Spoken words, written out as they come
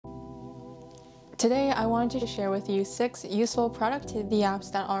Today, I wanted to share with you 6 useful productivity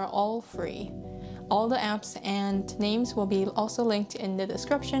apps that are all free. All the apps and names will be also linked in the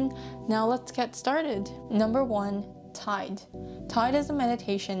description. Now let's get started. Number 1, Tide. Tide is a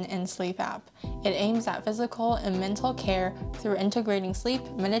meditation and sleep app. It aims at physical and mental care through integrating sleep,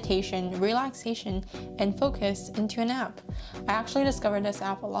 meditation, relaxation, and focus into an app. I actually discovered this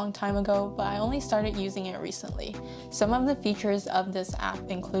app a long time ago, but I only started using it recently. Some of the features of this app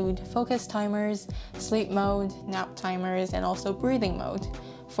include focus timers, sleep mode, nap timers, and also breathing mode.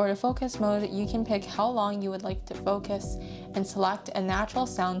 For the focus mode, you can pick how long you would like to focus and select a natural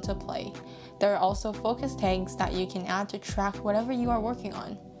sound to play. There are also focus tags that you can add to track whatever you are working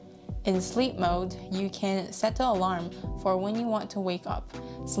on. In sleep mode, you can set the alarm for when you want to wake up,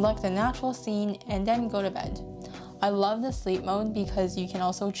 select a natural scene, and then go to bed. I love the sleep mode because you can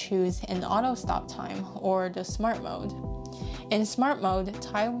also choose an auto stop time or the smart mode. In smart mode,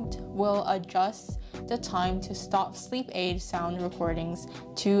 Tide will adjust the time to stop sleep aid sound recordings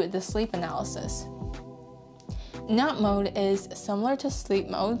to the sleep analysis. Nap mode is similar to sleep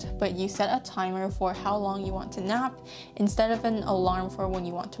mode, but you set a timer for how long you want to nap instead of an alarm for when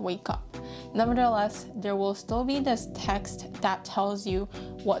you want to wake up. Nevertheless, there will still be this text that tells you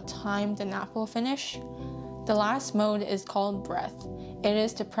what time the nap will finish. The last mode is called breath. It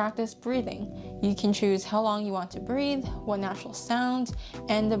is to practice breathing. You can choose how long you want to breathe, what natural sound,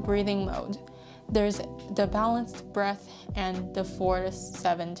 and the breathing mode. There's the balanced breath and the 4 to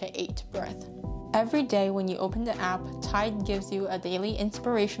 7 to 8 breath. Every day when you open the app, Tide gives you a daily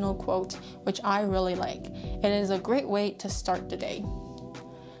inspirational quote, which I really like. It is a great way to start the day.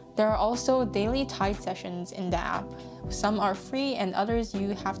 There are also daily Tide sessions in the app. Some are free and others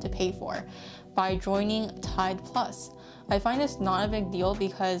you have to pay for by joining Tide Plus. I find this not a big deal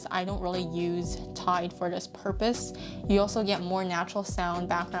because I don't really use Tide for this purpose. You also get more natural sound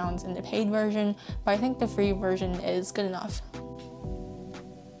backgrounds in the paid version, but I think the free version is good enough.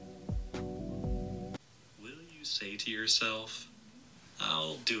 Say to yourself,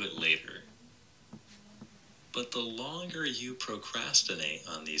 I'll do it later. But the longer you procrastinate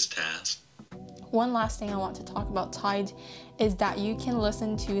on these tasks. One last thing I want to talk about Tide is that you can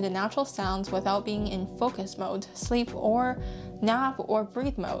listen to the natural sounds without being in focus mode, sleep or nap or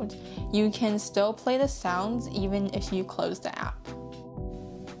breathe mode. You can still play the sounds even if you close the app.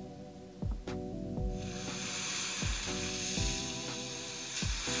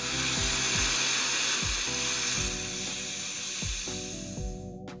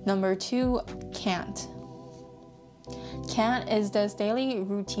 Number 2, Kant. Kant is this daily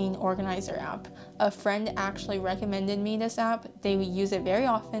routine organizer app. A friend actually recommended me this app. They use it very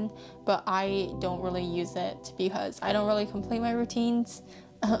often, but I don't really use it because I don't really complete my routines.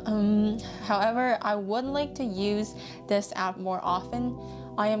 However, I would like to use this app more often.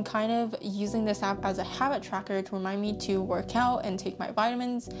 I am kind of using this app as a habit tracker to remind me to work out and take my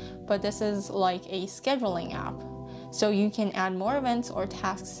vitamins, but this is like a scheduling app. So you can add more events or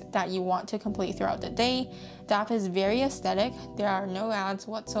tasks that you want to complete throughout the day. The app is very aesthetic, there are no ads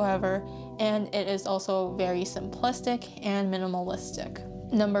whatsoever, and it is also very simplistic and minimalistic.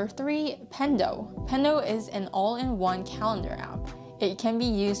 Number 3, Pendo. Pendo is an all-in-one calendar app. It can be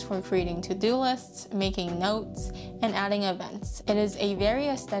used for creating to-do lists, making notes, and adding events. It is a very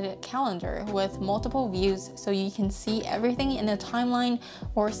aesthetic calendar with multiple views so you can see everything in a timeline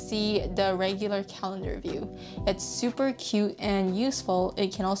or see the regular calendar view. It's super cute and useful.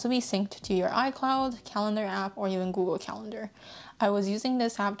 It can also be synced to your iCloud, calendar app, or even Google Calendar. I was using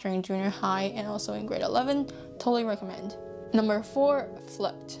this app during junior high and also in grade 11. Totally recommend. Number 4,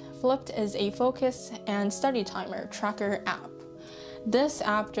 Flipped. Flipped is a focus and study timer tracker app. This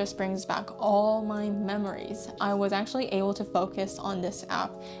app just brings back all my memories. I was actually able to focus on this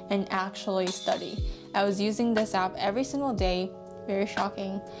app and actually study. I was using this app every single day. Very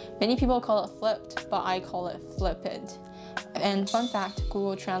shocking. Many people call it flipped, but I call it flipped. And fun fact,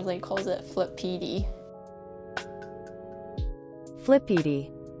 Google Translate calls it flippedy. Flippedy.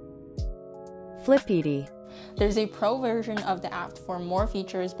 Flippedy. There's a pro version of the app for more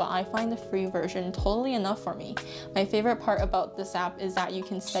features, but I find the free version totally enough for me. My favorite part about this app is that you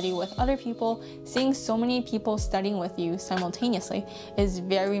can study with other people. Seeing so many people studying with you simultaneously is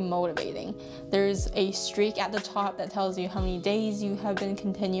very motivating. There's a streak at the top that tells you how many days you have been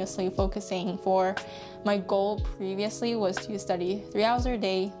continuously focusing for. My goal previously was to study 3 hours a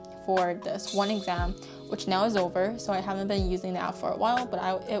day for this one exam, which now is over, so I haven't been using the app for a while,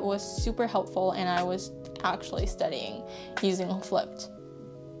 but it was super helpful and I was actually studying using Flipped.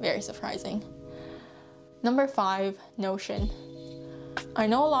 Very surprising. Number 5, Notion. I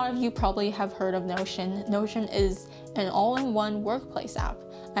know a lot of you probably have heard of Notion. Notion is an all-in-one workplace app.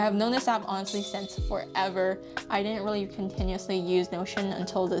 I have known this app honestly since forever. I didn't really continuously use Notion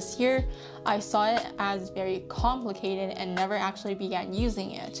until this year. I saw it as very complicated and never actually began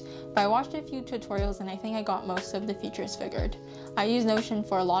using it. But I watched a few tutorials and I think I got most of the features figured. I use Notion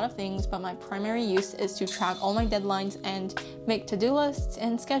for a lot of things, but my primary use is to track all my deadlines and make to-do lists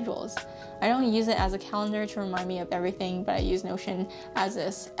and schedules. I don't use it as a calendar to remind me of everything, but I use Notion as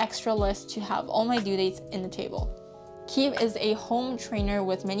this extra list to have all my due dates in the table. Keep is a home trainer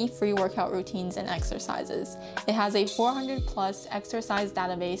with many free workout routines and exercises. It has a 400+ exercise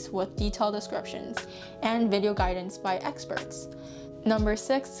database with detailed descriptions and video guidance by experts. Number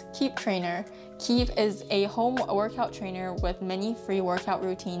 6, Keep Trainer. Keep is a home workout trainer with many free workout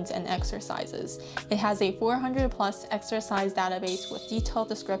routines and exercises. It has a 400+ exercise database with detailed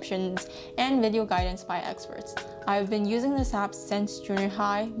descriptions and video guidance by experts. I've been using this app since junior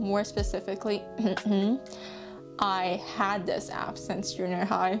high, more specifically, I had this app since junior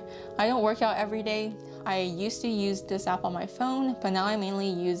high. I don't work out every day. I used to use this app on my phone, but now I mainly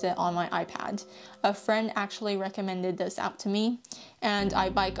use it on my iPad. A friend actually recommended this app to me, and I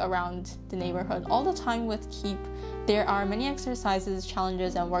bike around the neighborhood all the time with Keep. There are many exercises,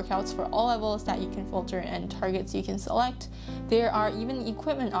 challenges, and workouts for all levels that you can filter and targets you can select. There are even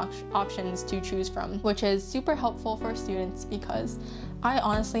equipment options to choose from, which is super helpful for students because I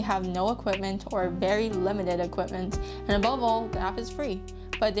honestly have no equipment or very limited equipment, and above all, the app is free.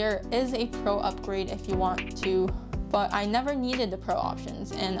 But there is a pro upgrade if you want to, but I never needed the pro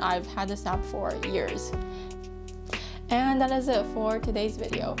options, and I've had this app for years. And that is it for today's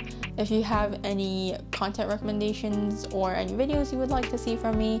video. If you have any content recommendations or any videos you would like to see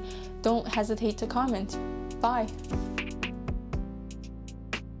from me, don't hesitate to comment. Bye!